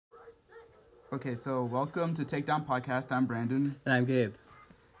Okay, so welcome to Takedown Podcast. I'm Brandon. And I'm Gabe.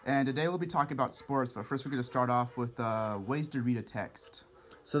 And today we'll be talking about sports, but first we're going to start off with ways to read a text.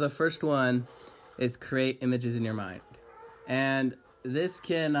 So the first one is create images in your mind. And this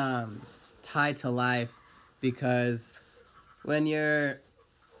can tie to life because when you're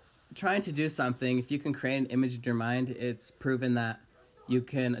trying to do something, if you can create an image in your mind, it's proven that you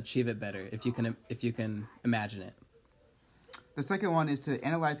can achieve it better if you can imagine it. The second one is to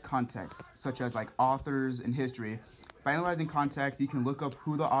analyze context, such as like authors and history. By analyzing context, you can look up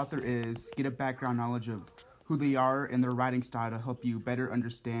who the author is, get a background knowledge of who they are and their writing style to help you better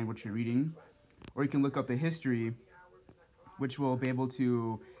understand what you're reading. Or you can look up the history, which will be able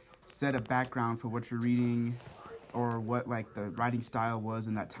to set a background for what you're reading or what like the writing style was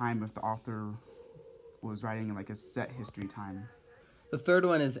in that time if the author was writing in like a set history time. The third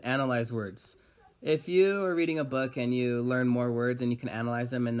one is analyze words. If you are reading a book and you learn more words and you can analyze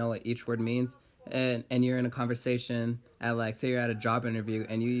them and know what each word means, and you're in a conversation at like, say you're at a job interview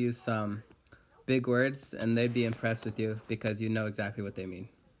and you use some big words and they'd be impressed with you because you know exactly what they mean.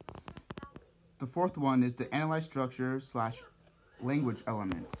 The fourth one is to analyze structure/language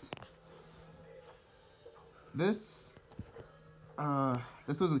elements. This was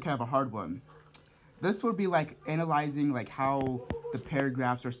kind of a hard one. This would be like analyzing like how the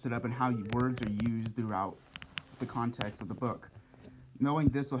paragraphs are set up and how words are used throughout the context of the book. Knowing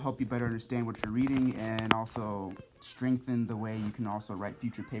this will help you better understand what you're reading and also strengthen the way you can also write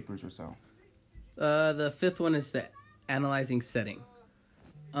future papers or so. The fifth one is the analyzing setting.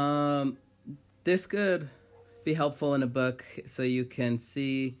 This could be helpful in a book so you can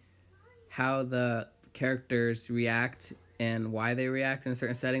see how the characters react and why they react in a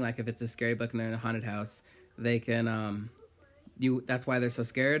certain setting. Like if it's a scary book and they're in a haunted house, they can that's why they're so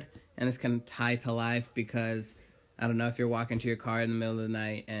scared. And this can tie to life because I don't know, if you're walking to your car in the middle of the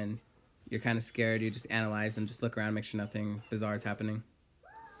night and you're kind of scared, you just analyze and just look around, make sure nothing bizarre is happening.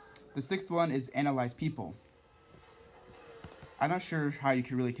 The sixth one is analyze people. I'm not sure how you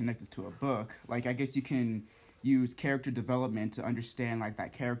can really connect this to a book. Like, I guess you can use character development to understand, like,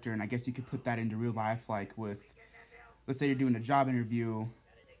 that character, and I guess you could put that into real life, like, with, let's say you're doing a job interview,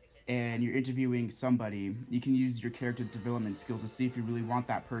 and you're interviewing somebody. You can use your character development skills to see if you really want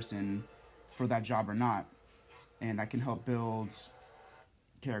that person for that job or not, and that can help build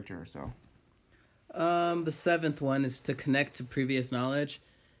character or so. The seventh one is to connect to previous knowledge.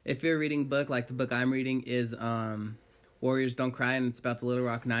 If you're reading a book, like the book I'm reading is Warriors Don't Cry, and it's about the Little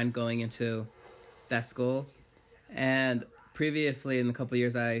Rock Nine going into that school. And previously, in a couple of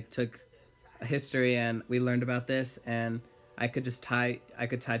years, I took a history, and we learned about this, and I could tie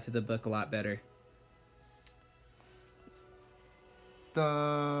to the book a lot better.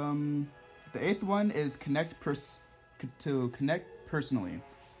 The eighth one is connect personally.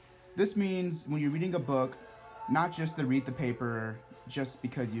 This means when you're reading a book, not just to read the paper just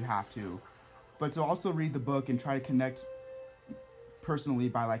because you have to, but to also read the book and try to connect personally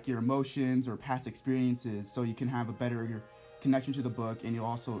by like your emotions or past experiences, so you can have a better connection to the book, and it'll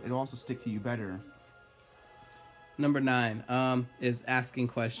also stick to you better. Number 9 is asking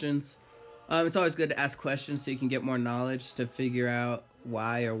questions. It's always good to ask questions so you can get more knowledge to figure out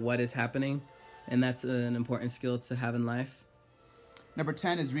why or what is happening, and that's an important skill to have in life. Number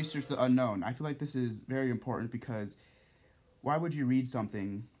 10 is research the unknown. I feel like this is very important because why would you read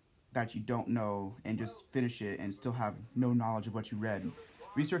something that you don't know and just finish it and still have no knowledge of what you read?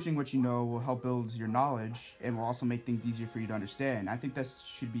 Researching what you know will help build your knowledge and will also make things easier for you to understand. I think that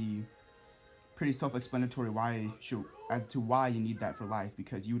should be pretty self-explanatory as to why you need that for life,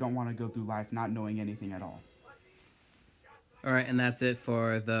 because you don't want to go through life not knowing anything at all. All right, and that's it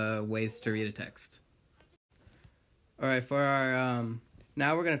for the ways to read a text. All right, for our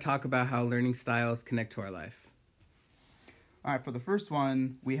now we're going to talk about how learning styles connect to our life. All right, for the first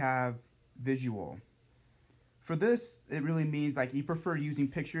one, we have visual. For this, it really means like you prefer using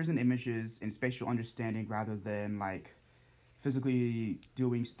pictures and images and spatial understanding rather than like physically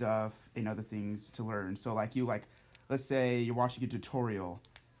doing stuff and other things to learn. So like let's say you're watching a tutorial,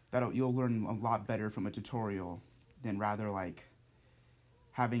 you'll learn a lot better from a tutorial than rather like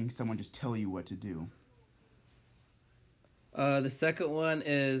having someone just tell you what to do. The second one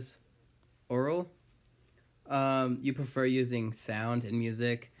is oral. You prefer using sound and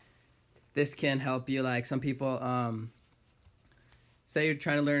music. This can help you, like some people, say you're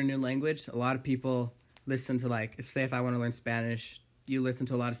trying to learn a new language. A lot of people listen to if I want to learn Spanish, you listen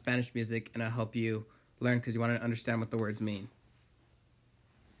to a lot of Spanish music and it'll help you learn because you want to understand what the words mean.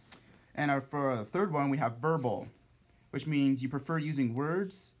 And for the third one, we have verbal, which means you prefer using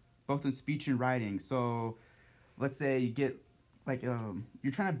words both in speech and writing. So let's say you get like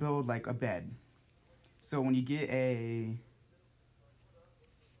you're trying to build like a bed. So when you get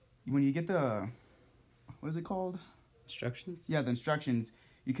the, what is it called? Instructions? Yeah, the instructions.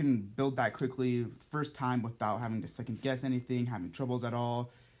 You can build that quickly first time without having to second guess anything, having troubles at all.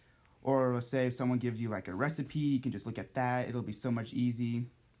 Or let's say if someone gives you like a recipe, you can just look at that. It'll be so much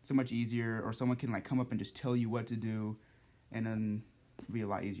easier. Or someone can like come up and just tell you what to do, and then it'll be a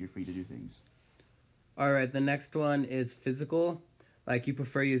lot easier for you to do things. All right, the next one is physical. Like you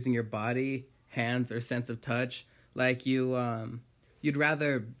prefer using your body, hands, or sense of touch. Like you'd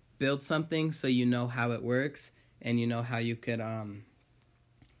rather build something so you know how it works and you know how you could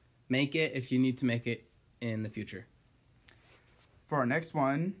make it if you need to make it in the future. For our next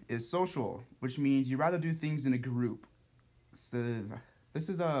one is social, which means you rather do things in a group. So this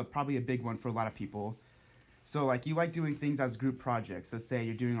is probably a big one for a lot of people. So like you like doing things as group projects. Let's say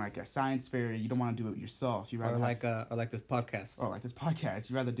you're doing like a science fair, you don't want to do it yourself. You rather or like this podcast. Or like this podcast,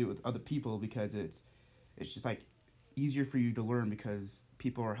 you rather do it with other people because it's just like easier for you to learn because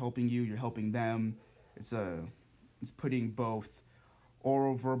people are helping you, you're helping them. It's putting both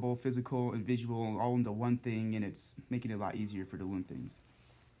oral, verbal, physical, and visual all into one thing, and it's making it a lot easier for doing things.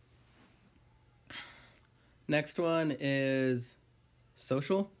 Next one is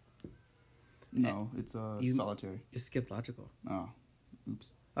social. No, it's solitary. You skipped logical. Oh, oops.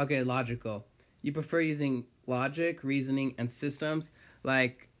 Okay, logical. You prefer using logic, reasoning, and systems.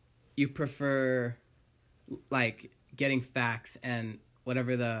 Like, you prefer, like, getting facts and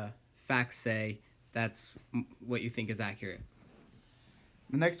whatever the facts say, that's what you think is accurate.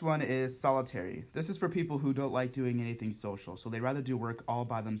 The next one is solitary. This is for people who don't like doing anything social, so they rather do work all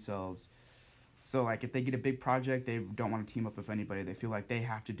by themselves. So, like, if they get a big project, they don't want to team up with anybody. They feel like they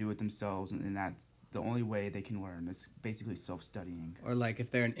have to do it themselves, and that's the only way they can learn. It's basically self-studying. Or, like, if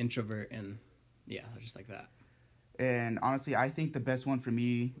they're an introvert and, yeah, just like that. And, honestly, I think the best one for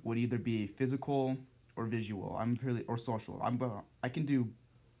me would either be physical or visual. Or social. I can do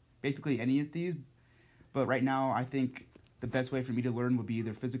basically any of these, but right now, I think the best way for me to learn would be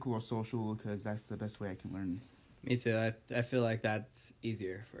either physical or social, because that's the best way I can learn. Me too. I feel like that's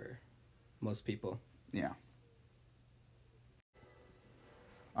easier for most people. Yeah.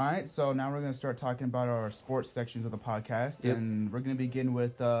 All right, so now we're going to start talking about our sports sections of the podcast. Yep. And we're going to begin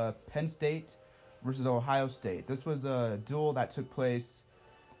with Penn State versus Ohio State. This was a duel that took place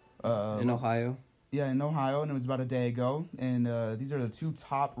in Ohio. Yeah, in Ohio, and it was about a day ago. And these are the two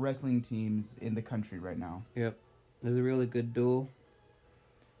top wrestling teams in the country right now. Yep. It was a really good duel.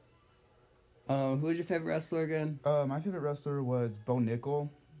 Who was your favorite wrestler again? My favorite wrestler was Bo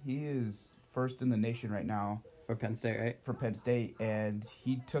Nickel. He is first in the nation right now. For Penn State, right? For Penn State, and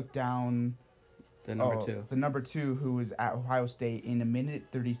he took down the number two. The number two, who was at Ohio State in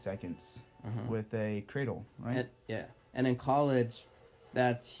 1:30 with a cradle, right? And in college,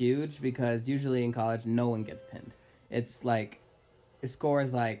 that's huge because usually in college, no one gets pinned. It's like, it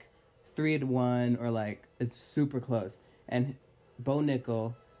scores like 3-1 or like it's super close. And Bo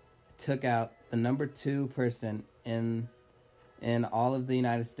Nickel took out the number two person in all of the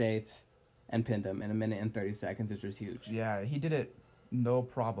United States and pinned him in 1:30, which was huge. Yeah, he did it no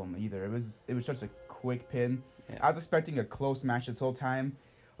problem either. It was just a quick pin. Yeah. I was expecting a close match this whole time.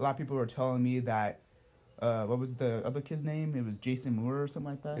 A lot of people were telling me that what was the other kid's name? It was Jason Moore or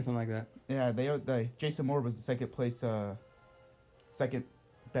something like that. Something like that. Yeah, Jason Moore was the second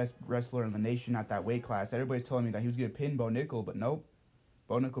best wrestler in the nation at that weight class. Everybody's telling me that he was gonna pin Bo Nickel, but nope.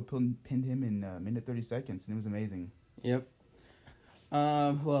 Bo Nickel pinned him in 1:30, and it was amazing. Yep.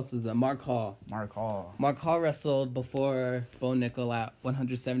 Who else was that? Mark Hall. Mark Hall wrestled before Bo Nickel at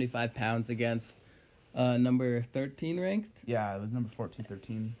 175 pounds against number 13 ranked. Yeah, it was number 14,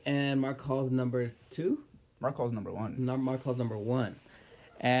 13. And Mark Hall's number 2? Mark Hall's number 1. Mark Hall's number 1.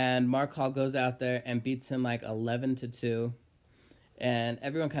 And Mark Hall goes out there and beats him like 11-2. And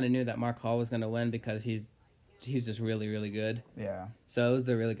everyone kind of knew that Mark Hall was going to win because he's just really, really good. Yeah. So it was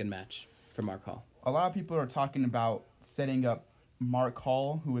a really good match for Mark Hall. A lot of people are talking about setting up Mark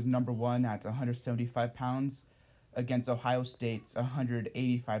Hall, who was number 1 at 175 pounds, against Ohio State's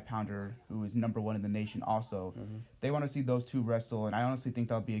 185-pounder, who is number 1 in the nation also. Mm-hmm. They want to see those two wrestle, and I honestly think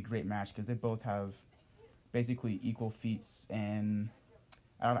that'll be a great match because they both have basically equal feats, and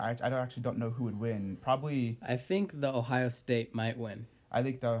I actually don't know who would win. Probably... I think the Ohio State might win. I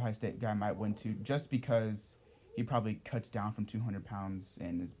think the Ohio State guy might win too, just because he probably cuts down from 200 pounds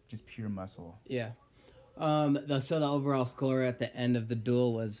and is just pure muscle. Yeah. So the overall score at the end of the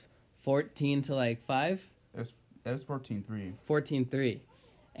duel was 14-5? It was 14-3. 14-3.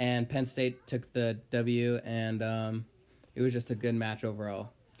 And Penn State took the W, and it was just a good match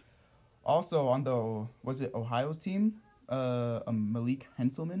overall. Also, on was it Ohio's team? Malik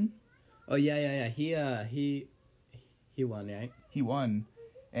Henselman. Oh yeah. He won, right? He won,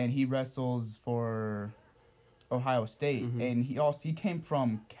 and he wrestles for Ohio State, and he came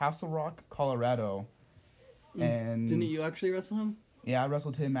from Castle Rock, Colorado, and Didn't you actually wrestle him? Yeah, I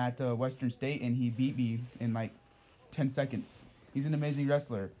wrestled him at Western State, and he beat me in like 10 seconds. He's an amazing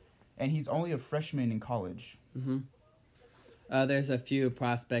wrestler, and he's only a freshman in college. There's a few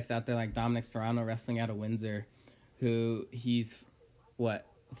prospects out there like Dominic Serrano wrestling out of Windsor, who he's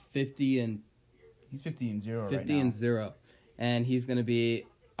 50 and He's 50-0 right now. 50-0, and he's gonna be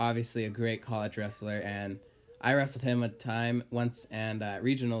obviously a great college wrestler. And I wrestled him once and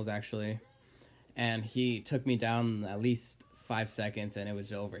regionals actually, and he took me down at least 5 seconds, and it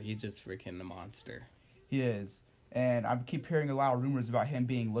was over. He's just freaking a monster. He is, and I keep hearing a lot of rumors about him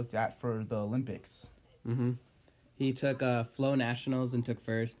being looked at for the Olympics. He took Flow Nationals and took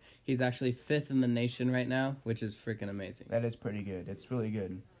first. He's actually 5th in the nation right now, which is freaking amazing. That is pretty good. It's really good.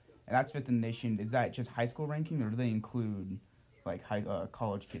 And that's 5th in the nation. Is that just high school ranking, or do they include like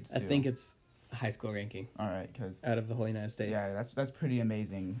college kids too? I think it's high school ranking. All right, because out of the whole United States. Yeah, that's pretty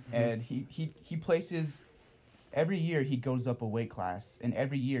amazing. And he places every year. He goes up a weight class, and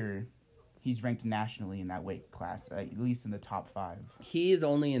every year he's ranked nationally in that weight class, at least in the top 5. He's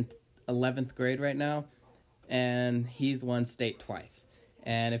only in 11th grade right now, and he's won state twice.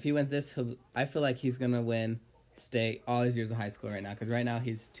 And if he wins this, I feel like he's gonna win state all his years of high school right now, because right now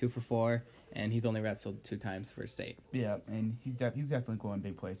he's 2 for 4, and he's only wrestled 2 times for state. Yeah, and he's definitely going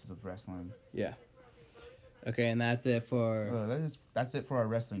big places with wrestling. Yeah. Okay, and that's it for... that's it for our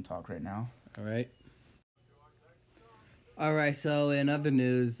wrestling talk right now. All right. All right, so in other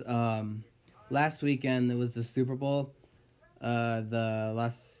news, last weekend there was the Super Bowl,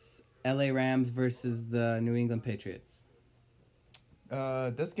 the LA Rams versus the New England Patriots.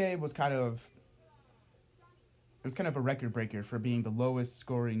 This game was kind of a record breaker for being the lowest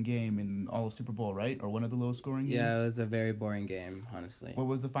scoring game in all of Super Bowl, right? Or one of the lowest scoring games? Yeah, it was a very boring game, honestly. What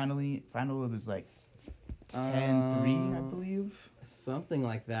was the final? It was like 10-3, I believe. Something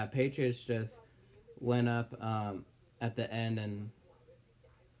like that. Patriots just went up at the end and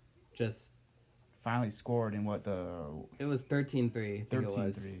just... finally scored in what the... It was 13-3,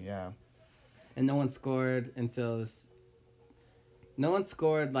 13-3, yeah. And no one scored until this... No one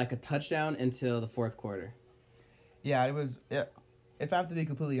scored like a touchdown until the fourth quarter. Yeah, it was... If I have to be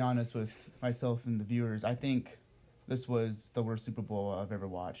completely honest with myself and the viewers, I think this was the worst Super Bowl I've ever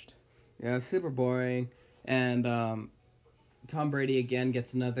watched. Yeah, it's super boring. And Tom Brady again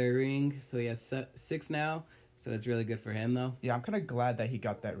gets another ring, so he has 6 now. So it's really good for him, though. Yeah, I'm kind of glad that he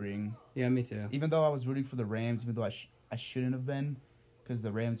got that ring. Yeah, me too. Even though I was rooting for the Rams, even though I shouldn't have been, because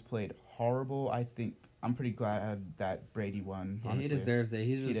the Rams played horrible, I think I'm pretty glad that Brady won, honestly. He deserves it.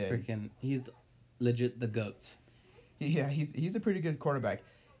 He's just he's legit the GOAT. Yeah, he's a pretty good quarterback.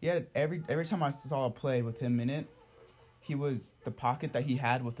 He had every time I saw a play with him in it, the pocket that he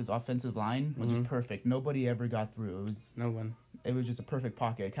had with his offensive line was just perfect. Nobody ever got through. It was just a perfect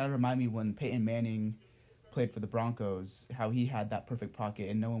pocket. It kind of reminded me when Peyton Manning played for the Broncos, how he had that perfect pocket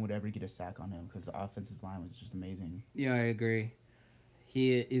and no one would ever get a sack on him because the offensive line was just amazing. Yeah, I agree.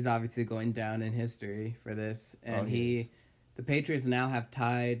 He's obviously going down in history for this, and the Patriots now have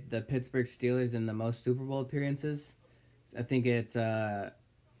tied the Pittsburgh Steelers in the most Super Bowl appearances. I think it's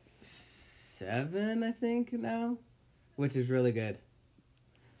 7, I think, now, which is really good.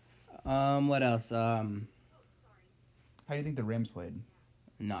 What else? How do you think the Rams played?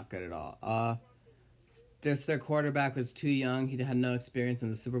 Not good at all. Just their quarterback was too young. He had no experience in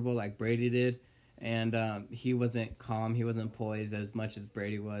the Super Bowl like Brady did, and he wasn't calm. He wasn't poised as much as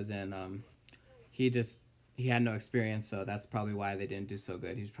Brady was, and he had no experience, so that's probably why they didn't do so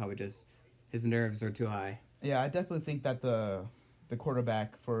good. He's probably just, his nerves were too high. Yeah, I definitely think that the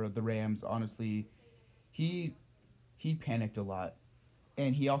quarterback for the Rams, honestly, he panicked a lot,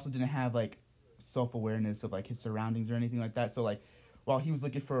 and he also didn't have like self-awareness of like his surroundings or anything like that. So like, while he was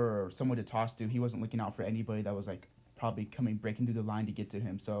looking for someone to toss to, he wasn't looking out for anybody that was like probably breaking through the line to get to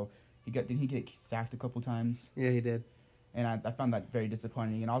him. So didn't he get sacked a couple times? Yeah, he did. And I found that very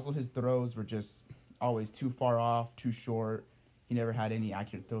disappointing. And also his throws were just always too far off, too short. He never had any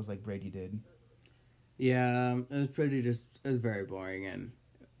accurate throws like Brady did. Yeah, it was very boring.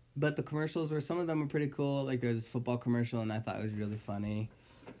 But the commercials some of them were pretty cool. Like there's this football commercial, and I thought it was really funny.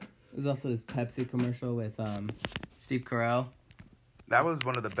 There's also this Pepsi commercial with Steve Carell. That was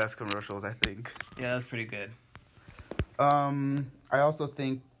one of the best commercials, I think. Yeah, that was pretty good. I also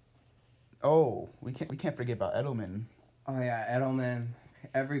think, we can't forget about Edelman. Oh yeah, Edelman.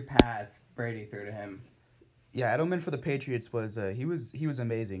 Every pass Brady threw to him. Yeah, Edelman for the Patriots was he was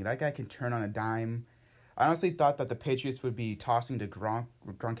amazing. That guy can turn on a dime. I honestly thought that the Patriots would be tossing to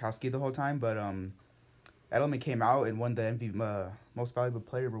Gronkowski the whole time, but Edelman came out and won the Most Valuable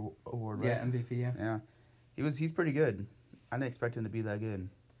Player award, right? Yeah, MVP, yeah. Yeah. He's pretty good. I didn't expect him to be that good.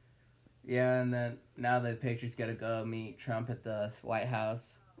 Yeah, and then now the Patriots got to go meet Trump at the White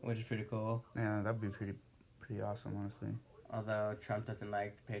House, which is pretty cool. Yeah, that'd be pretty awesome, honestly. Although Trump doesn't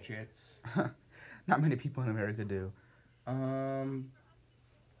like the Patriots. Not many people in America do.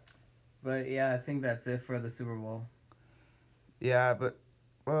 But yeah, I think that's it for the Super Bowl. Yeah, but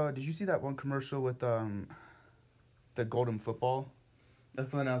did you see that one commercial with the golden football?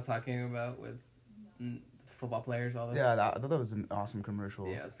 That's the one I was talking about with football players. All that. Yeah, I thought that was an awesome commercial.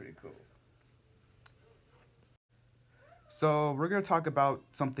 Yeah, it's pretty cool. So we're gonna talk about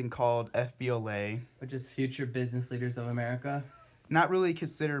something called FBLA, which is Future Business Leaders of America. Not really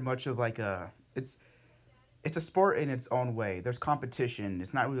considered much of like it's a sport in its own way. There's competition.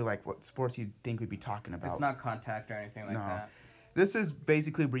 It's not really like what sports you'd think we'd be talking about. It's not contact or anything like that. This is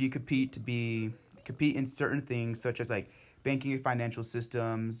basically where you compete in certain things such as like banking and financial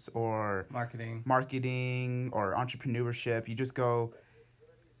systems or marketing or entrepreneurship. You just go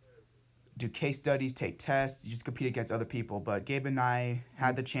do case studies, take tests, you just compete against other people. But Gabe and I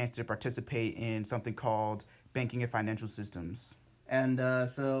had the chance to participate in something called banking and financial systems. And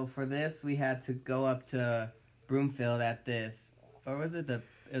so for this, we had to go up to Broomfield at this, or was it it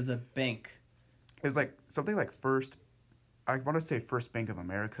was a bank. It was like something like First Bank of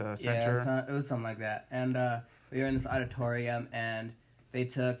America Center. Yeah, it was something like that. And we were in this auditorium, and they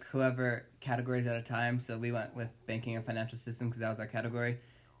took whoever categories at a time. So we went with banking and financial systems because that was our category.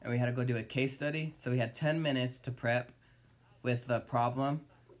 And we had to go do a case study. So we had 10 minutes to prep with the problem,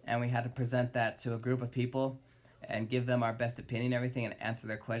 and we had to present that to a group of people and give them our best opinion and everything and answer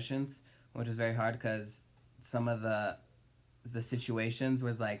their questions, which was very hard because some of the situations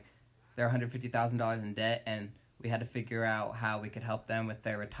was like they're $150,000 in debt, and we had to figure out how we could help them with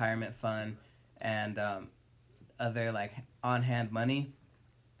their retirement fund and other like on-hand money,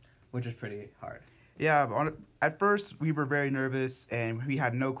 which was pretty hard. Yeah, at first we were very nervous and we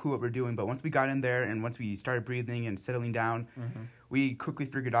had no clue what we were doing, but once we got in there and once we started breathing and settling down, we quickly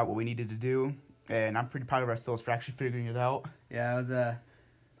figured out what we needed to do, and I'm pretty proud of ourselves for actually figuring it out. Yeah,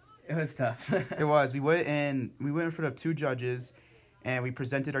 it was tough. It was. We went in front of two judges, and we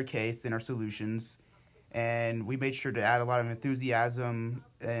presented our case and our solutions, and we made sure to add a lot of enthusiasm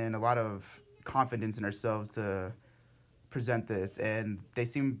and a lot of confidence in ourselves to present this, and they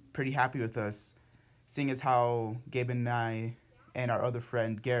seemed pretty happy with us, seeing as how Gabe and I and our other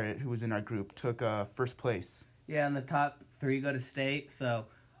friend Garrett, who was in our group, took first place. Yeah, and the top 3 go to state, so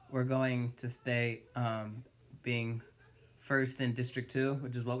we're going to state being first in District 2,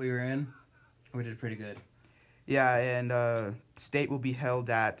 which is what we were in, which is pretty good. Yeah, and state will be held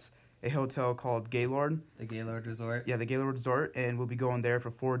at a hotel called Gaylord. The Gaylord Resort. Yeah, the Gaylord Resort, and we'll be going there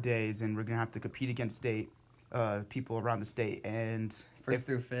for 4 days, and we're going to have to compete against state people around the state. And First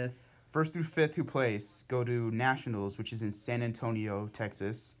through fifth who place go to Nationals, which is in San Antonio,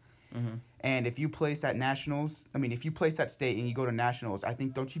 Texas. Mm-hmm. And if you place at state and you go to Nationals, I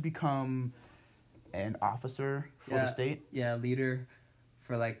think, don't you become an officer for the state? Yeah, leader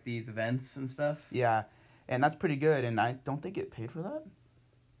for like these events and stuff. Yeah, and that's pretty good, and I don't think get paid for that.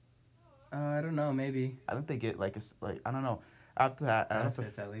 I don't know, maybe. I don't think it I don't know. After that,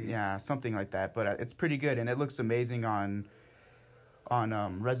 benefits at least. Yeah, something like that. But it's pretty good, and it looks amazing on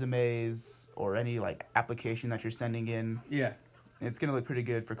resumes or any like application that you're sending in. Yeah, it's gonna look pretty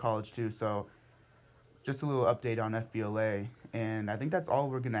good for college too. So, just a little update on FBLA, and I think that's all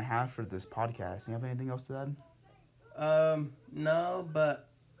we're gonna have for this podcast. You have anything else to add? No, but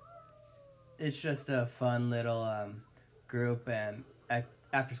it's just a fun little group and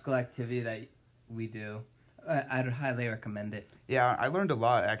after school activity that we do. I'd highly recommend it. Yeah, I learned a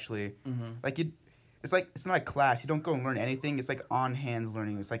lot actually. Mm-hmm. It's not like class. You don't go and learn anything. It's like on hands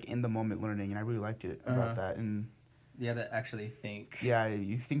learning. It's like in the moment learning, and I really liked it about that. And you have to actually think. Yeah,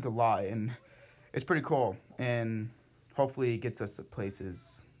 you think a lot, and it's pretty cool. And hopefully, it gets us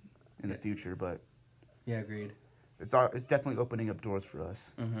places in the future. But yeah, agreed. It's definitely opening up doors for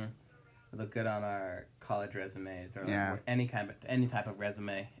us. Mm-hmm. Look good on our college resumes or like any type of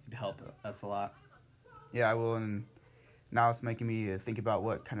resume. It'd help us a lot. Yeah, I will, and now it's making me think about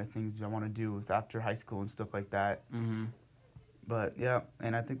what kind of things I want to do after high school and stuff like that. Mm-hmm. But, yeah,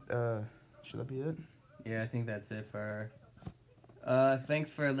 and I think, should that be it? Yeah, I think that's it for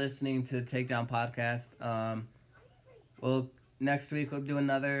thanks for listening to Takedown Podcast. Next week we'll do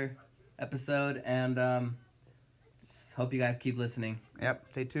another episode, and hope you guys keep listening. Yep,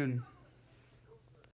 stay tuned.